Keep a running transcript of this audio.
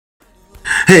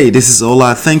Hey, this is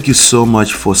Ola. Thank you so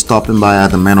much for stopping by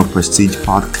at the Man of Prestige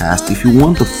podcast. If you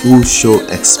want the full show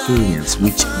experience,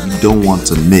 which you don't want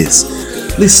to miss,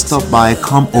 please stop by,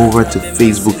 come over to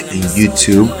Facebook and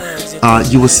YouTube.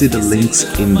 You will see the links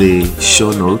in the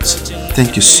show notes.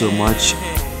 Thank you so much.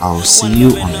 I'll see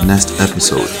you on the next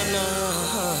episode.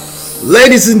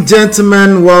 Ladies and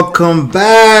gentlemen, welcome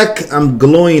back. I'm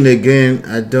glowing again.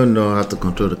 I don't know how to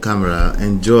control the camera.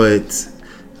 Enjoy it.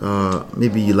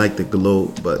 Maybe you like the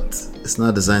glow, but it's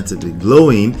not designed to be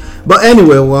glowing. But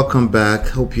anyway, welcome back.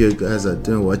 Hope you guys are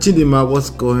doing well. Chidima, what's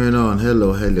going on?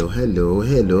 Hello.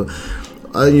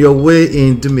 On your way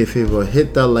in, do me a favor,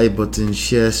 hit that like button,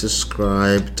 share,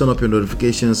 subscribe, turn up your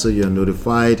notifications so you're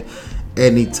notified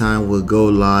anytime we go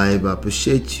live. I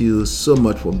appreciate you so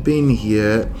much for being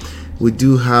here. We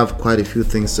do have quite a few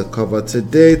things to cover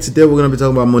today. Today we're going to be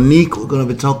talking about Monique. We're going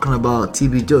to be talking about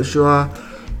TB Joshua.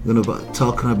 We're going to be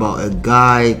talking about a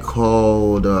guy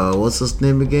called, what's his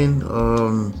name again?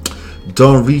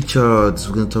 Don Richards.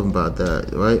 We're going to talk about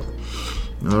that, right?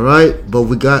 All right, but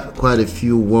we got quite a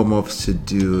few warm-ups to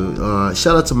do.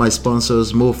 Shout out to my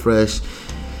sponsors, Mo Fresh,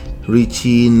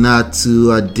 Richie,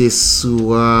 Natu,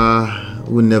 Adesua.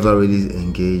 We never really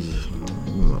engage,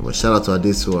 but shout out to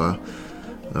Adesua.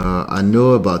 I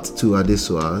know about two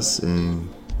Adesuas in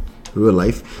real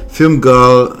life. Film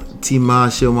Girl, Tima,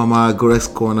 Shomama, Gorex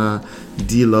Corner,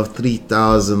 D Love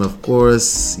 3000, of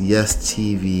course, Yes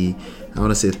TV. I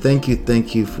want to say thank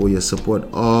you for your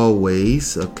support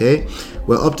always. Okay,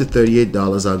 we're up to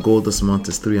 $38. Our goal this month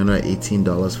is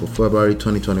 $318 for February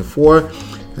 2024,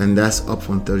 and that's up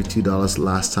from $32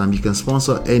 last time. You can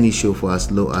sponsor any show for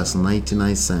as low as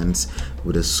 99 cents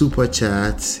with a super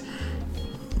chat,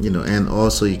 and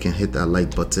also you can hit that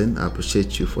like button. I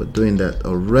appreciate you for doing that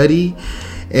already.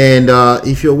 And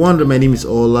if you're wondering, my name is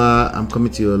Ola. I'm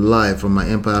coming to you live from my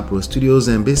Empire Pro Studios,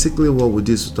 and basically what we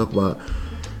do is to talk about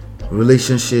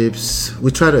relationships.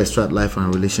 We try to extract life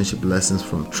and relationship lessons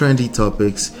from trendy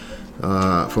topics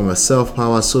from a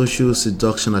self-power, social,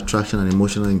 seduction, attraction, and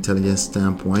emotional intelligence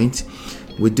standpoint.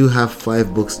 We do have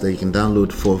 5 books that you can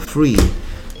download for free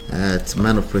at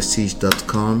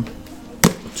manofprestige.com.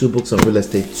 2 books on real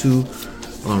estate, 2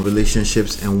 on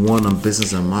relationships, and 1 on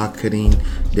business and marketing.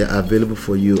 They're available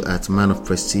for you at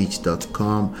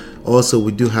manofprestige.com. Also,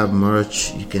 we do have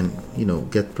merch. You can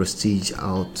get prestige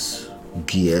out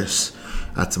gears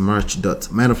at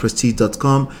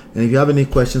merch.manofprestige.com. And if you have any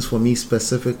questions for me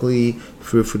specifically,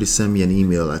 feel free to send me an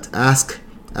email at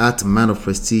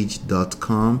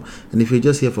ask@manofprestige.com. And if you're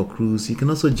just here for cruise, you can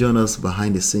also join us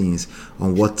behind the scenes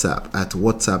on WhatsApp at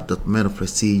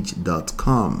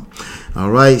whatsapp.manofprestige.com. All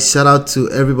right, shout out to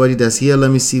everybody that's here.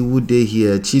 Let me see who they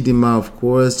here. Chidima, of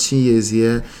course, Chi is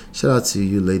here. Shout out to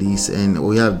you ladies. And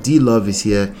we have D Love is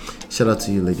here. Shout out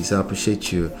to you ladies. I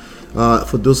appreciate you.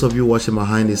 For those of you watching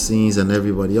behind the scenes and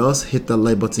everybody else, hit that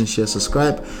like button, share,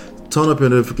 subscribe, turn up your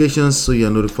notifications so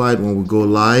you're notified when we go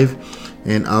live.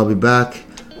 And I'll be back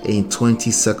in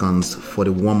 20 seconds for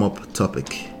the warm-up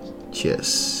topic.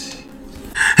 Cheers.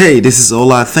 Hey, this is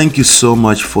Ola. Thank you so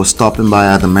much for stopping by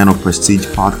at the Man of Prestige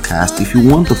podcast. If you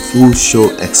want the full show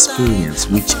experience,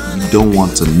 which you don't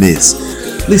want to miss,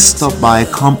 please stop by,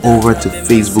 come over to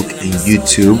Facebook and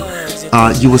YouTube.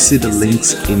 You will see the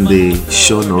links in the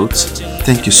show notes.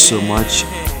 Thank you so much.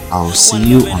 I'll see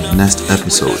you on the next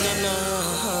episode.